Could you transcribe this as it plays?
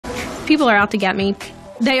People are out to get me.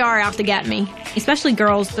 They are out to get me. Especially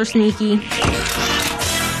girls, they're sneaky.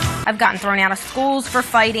 I've gotten thrown out of schools for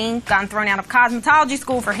fighting, gotten thrown out of cosmetology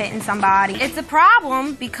school for hitting somebody. It's a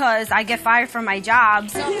problem because I get fired from my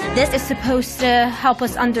jobs. This is supposed to help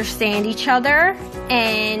us understand each other,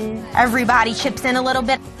 and everybody chips in a little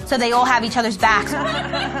bit so they all have each other's backs.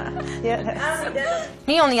 Yes.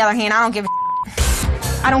 Me, on the other hand, I don't give a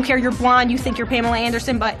I don't care you're blonde, you think you're Pamela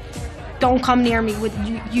Anderson, but don't come near me with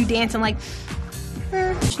you dancing like...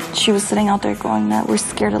 She was sitting out there going that we're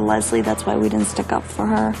scared of Leslie, that's why we didn't stick up for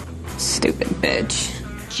her. Stupid bitch.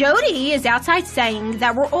 Jody is outside saying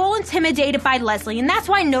that we're all intimidated by Leslie, and that's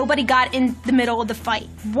why nobody got in the middle of the fight.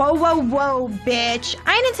 Whoa, whoa, whoa, bitch.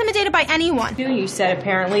 I ain't intimidated by anyone. You said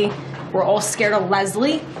apparently we're all scared of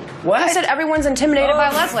Leslie. What? I said everyone's intimidated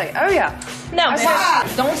by Leslie. Oh, yeah. No,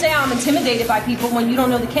 don't say I'm intimidated by people when you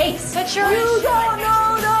don't know the case. But you don't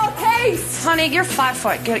know the case. Honey, you're 5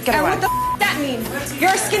 foot. Get away. And what the that mean?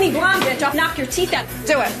 You're a skinny blonde bitch. I'll knock your teeth out.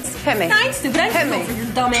 Do it. Hit me. I ain't stupid. I Hit me. For your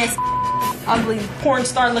dumbass, ugly porn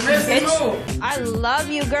star looking bitch. I love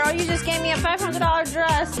you, girl. You just gave me a $500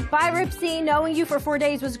 dress. Bye, Ripsy. Knowing you for 4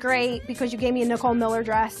 days was great because you gave me a Nicole Miller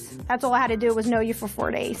dress. That's all I had to do was know you for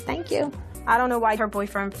 4 days. Thank you. I don't know why her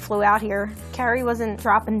boyfriend flew out here. Carrie wasn't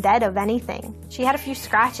dropping dead of anything. She had a few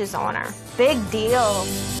scratches on her. Big deal.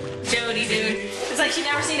 Jody, dude. It's like she's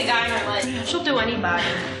never seen a guy in her life. She'll do anybody.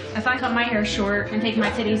 If I cut my hair short and take my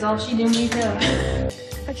titties off, she'd do me too.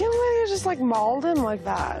 I can't believe you just like mauled him like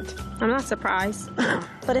that. I'm not surprised.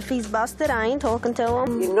 But if he's busted, I ain't talking to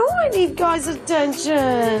him. You know I need guys'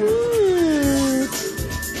 attention.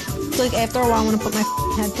 It's like after a while I want to put my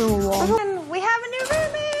head through a wall. We have a new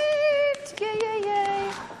roommate. Yay, yay,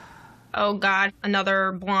 yay. Oh God,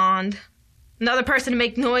 another blonde. Another person to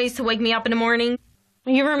make noise to wake me up in the morning.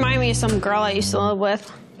 You remind me of some girl I used to live with.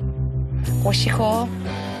 What's she called?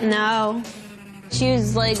 No. She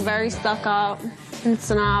was like very stuck up and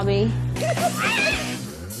snobby.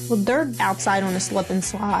 Well, they're outside on a slip and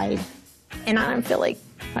slide. And I don't feel like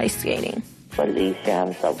ice skating. But at least you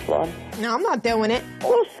have some fun. No, I'm not doing it.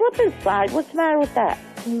 Well, slip and slide. What's the matter with that?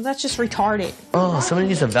 That's just retarded. Oh, somebody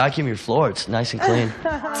needs to vacuum your floor. It's nice and clean.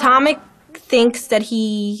 Tomic thinks that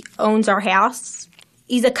he owns our house.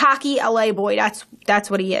 He's a cocky LA boy.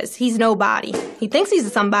 That's what he is. He's nobody. He thinks he's a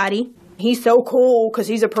somebody. He's so cool because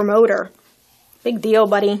he's a promoter. Big deal,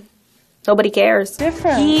 buddy. Nobody cares.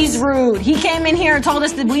 Different. He's rude. He came in here and told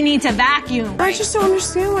us that we need to vacuum. I just don't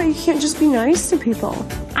understand why you can't just be nice to people.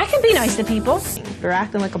 I can be nice to people. You're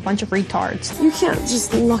acting like a bunch of retards. You can't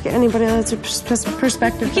just look at anybody else's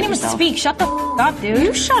perspective. You can't even speak. Shut the up, dude.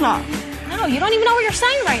 You shut up. No, you don't even know what you're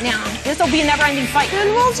saying right now. This will be a never-ending fight.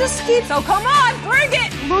 And we'll just keep... So come on, bring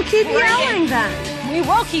it. We'll keep yelling then. We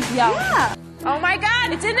will keep yelling. Yeah. Oh my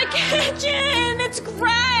God, it's in the kitchen. It's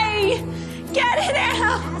gray. Get it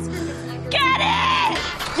out. Get it.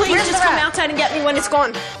 Please just come outside and get me when it's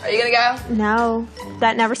gone. Are you gonna go? No.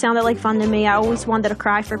 That never sounded like fun to me. I always wanted to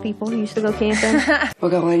cry for people who used to go camping. We're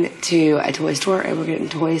going to a toy store and we're getting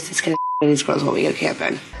toys to scare these girls while we go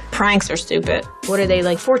camping. Pranks are stupid. What are they,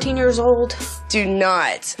 like 14 years old? Do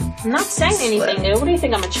not. I'm not saying anything new. What do you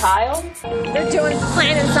think, I'm a child? They're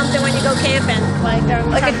planning something when you go camping. Like they're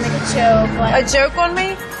trying to make a joke. Like, A joke on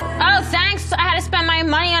me? oh, thanks. I had to spend my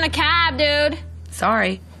money on a cab, dude.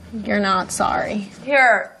 Sorry. You're not sorry.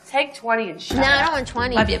 Here, take 20 and shut No, up. I don't want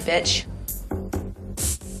 20. Love you, bitch.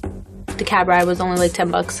 The cab ride was only like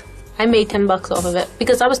 10 bucks. I made 10 bucks off of it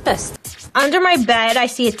because I was pissed. Under my bed, I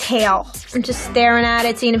see a tail. I'm just staring at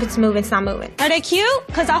it, seeing if it's moving. It's not moving. Are they cute?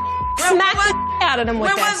 Because I'll smack the out of them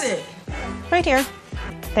with this. Where was it? Right here.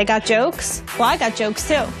 They got jokes. Well, I got jokes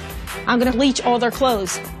too. I'm gonna bleach all their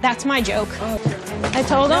clothes. That's my joke. I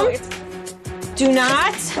told them, do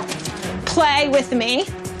not play with me.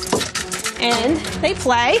 And they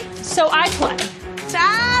play, so I play.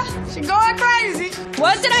 She's going crazy.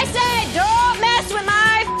 What did I say? Don't mess with my...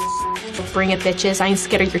 Bring it, bitches. I ain't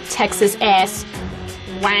scared of your Texas ass.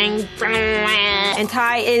 Wang. And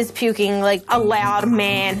Ty is puking like a loud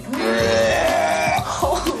man.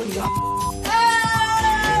 Holy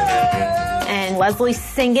And Leslie's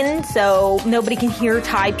singing, so nobody can hear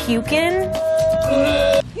Ty puking.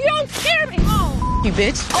 You don't scare me! Oh. You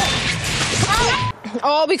bitch.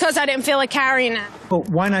 All because I didn't feel like carrying it. Well,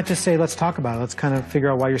 why not just say, let's talk about it. Let's kind of figure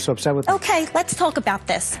out why you're so upset with it. Okay, let's talk about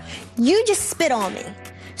this. You just spit on me.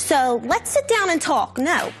 So let's sit down and talk.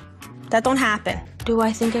 No, that don't happen. Do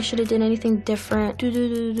I think I should have done anything different?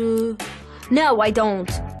 No, I don't.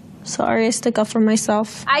 Sorry, I stick up for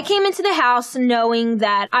myself. I came into the house knowing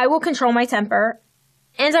that I will control my temper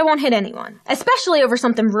and I won't hit anyone, especially over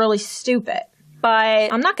something really stupid.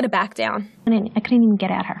 but I'm not gonna back down. I couldn't even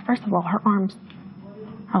get at her. First of all, her arms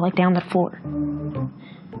are like down to the floor.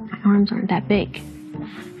 My arms aren't that big.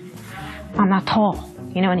 I'm not tall,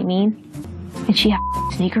 you know what I mean? And she had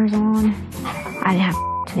sneakers on. I didn't have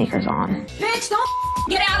sneakers on. Bitch, don't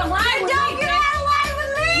get out of line with me. Don't get out of line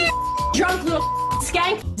with me. Drunk little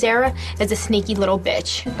skank. Zara is a sneaky little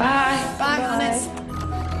bitch. Bye. Bye, honest.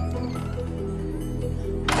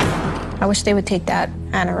 I wish they would take that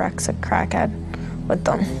anorexic crackhead with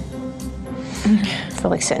them. I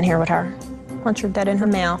feel like sitting here with her. Punch her dead in her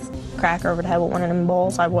mouth, crack her over the head with one of them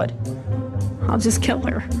balls, I would. I'll just kill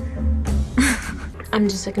her. I'm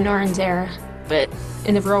just ignoring Zara. But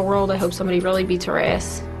in the real world, I hope somebody really beats her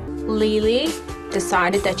ass. Lily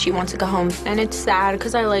decided that she wants to go home. And it's sad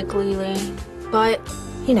because I like Lily. But,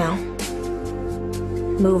 you know,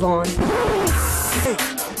 move on.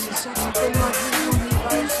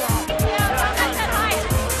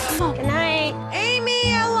 Good night.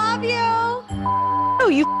 Aimee, I love you. Oh,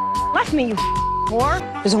 you left me, you whore.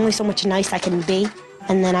 There's only so much nice I can be,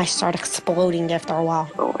 and then I start exploding after a while.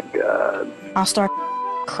 Oh my God. I'll start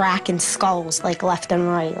cracking skulls, like left and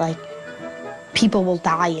right, like people will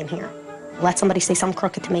die in here. Let somebody say something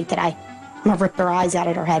crooked to me today, I'm gonna rip their eyes out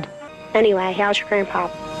of their head. Anyway, how's your grandpa?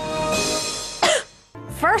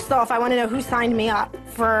 First off, I want to know who signed me up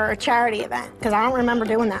for a charity event, because I don't remember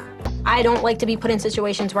doing that. I don't like to be put in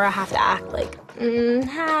situations where I have to act like,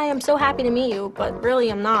 hi, I'm so happy to meet you, but really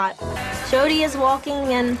I'm not. Jody is walking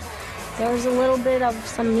and there's a little bit of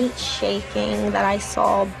some meat shaking that I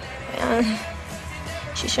saw.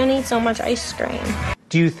 She shouldn't eat so much ice cream.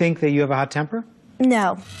 Do you think that you have a hot temper?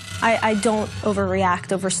 No, I don't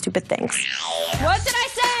overreact over stupid things. What did I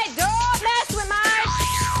say? Don't mess with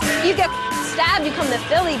my... You get stabbed, you come to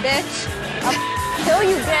Philly, bitch. I'll kill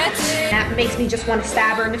you, bitch. That makes me just want to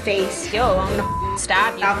stab her in the face. Yo, I'm gonna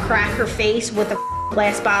stab you. I'll crack her face with a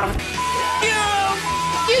glass bottle.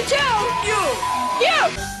 You too. You.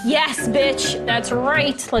 Yes, bitch, that's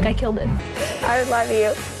right. Like I killed it. I love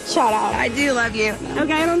you. Shut up. I do love you.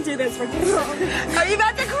 Okay, I don't do this for you. Are you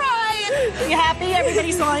about to cry? You happy?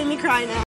 Everybody saw me cry now.